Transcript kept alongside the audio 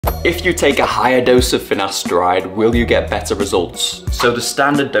If you take a higher dose of finasteride, will you get better results? So the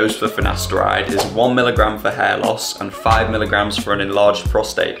standard dose for finasteride is 1 milligram for hair loss and 5 milligrams for an enlarged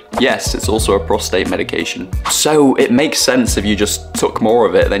prostate. Yes, it's also a prostate medication. So it makes sense if you just took more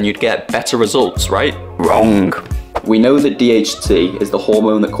of it, then you'd get better results, right? Wrong. We know that DHT is the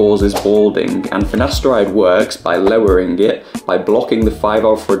hormone that causes balding, and finasteride works by lowering it by blocking the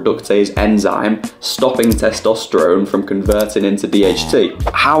 5-alpha reductase enzyme, stopping testosterone from converting into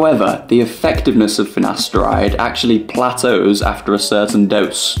DHT. However, the effectiveness of finasteride actually plateaus after a certain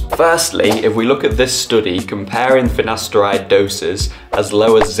dose. Firstly, if we look at this study comparing finasteride doses as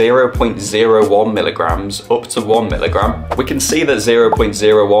low as 0.01 milligrams up to 1 milligram, we can see that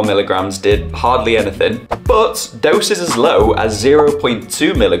 0.01 milligrams did hardly anything, but doses as low as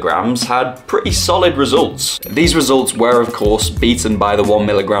 0.2 milligrams had pretty solid results. These results were, of course, beaten by the 1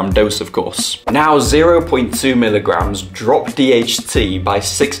 milligram dose, of course. Now, 0.2 milligrams dropped DHT by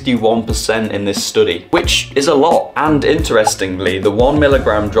 61% in this study, which is a lot. And interestingly, the 1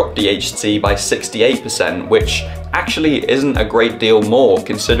 milligram dropped DHT by 68%, which actually isn't a great deal more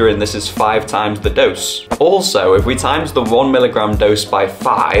considering this is 5 times the dose. Also, if we times the 1 milligram dose by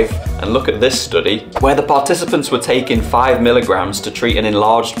 5 and look at this study, where the participants were taking 5 milligrams to treat an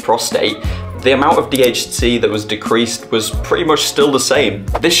enlarged prostate, the amount of DHT that was decreased was pretty much still the same.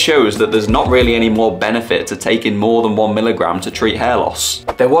 This shows that there's not really any more benefit to taking more than 1 milligram to treat hair loss.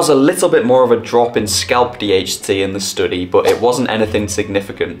 There was a little bit more of a drop in scalp DHT in the study, but it wasn't anything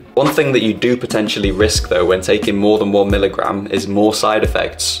significant. One thing that you do potentially risk though when taking more than 1 milligram is more side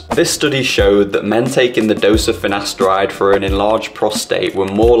effects. This study showed that men taking the dose of finasteride for an enlarged prostate were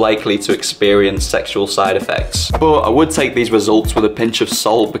more likely to experience sexual side effects. But I would take these results with a pinch of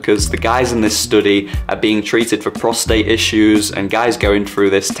salt because the guys in this study are being treated for prostate issues, and guys going through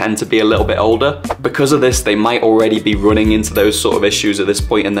this tend to be a little bit older. Because of this, they might already be running into those sort of issues at this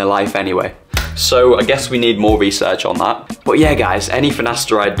point in their life anyway. So I guess we need more research on that. But yeah guys, any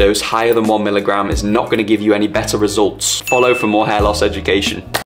finasteride dose higher than 1 milligram is not going to give you any better results. Follow for more hair loss education.